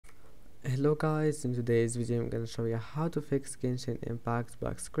Hello guys, in today's video I'm gonna show you how to fix Genshin Impact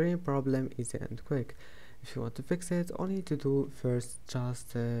black screen problem easy and quick. If you want to fix it, all you need to do first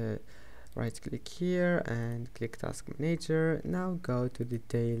just right click here and click task manager. Now go to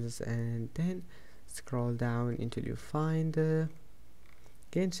details and then scroll down until you find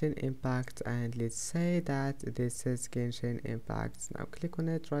Genshin Impact, and let's say that this is Genshin Impact. Now click on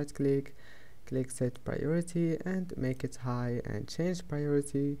it, right click set priority and make it high and change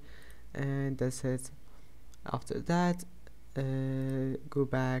priority, and that's it. After that, go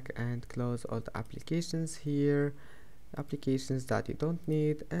back and close all the applications here, applications that you don't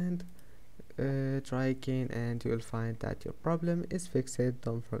need, and try again, and you'll find that your problem is fixed.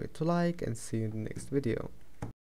 Don't forget to like and see you in the next video.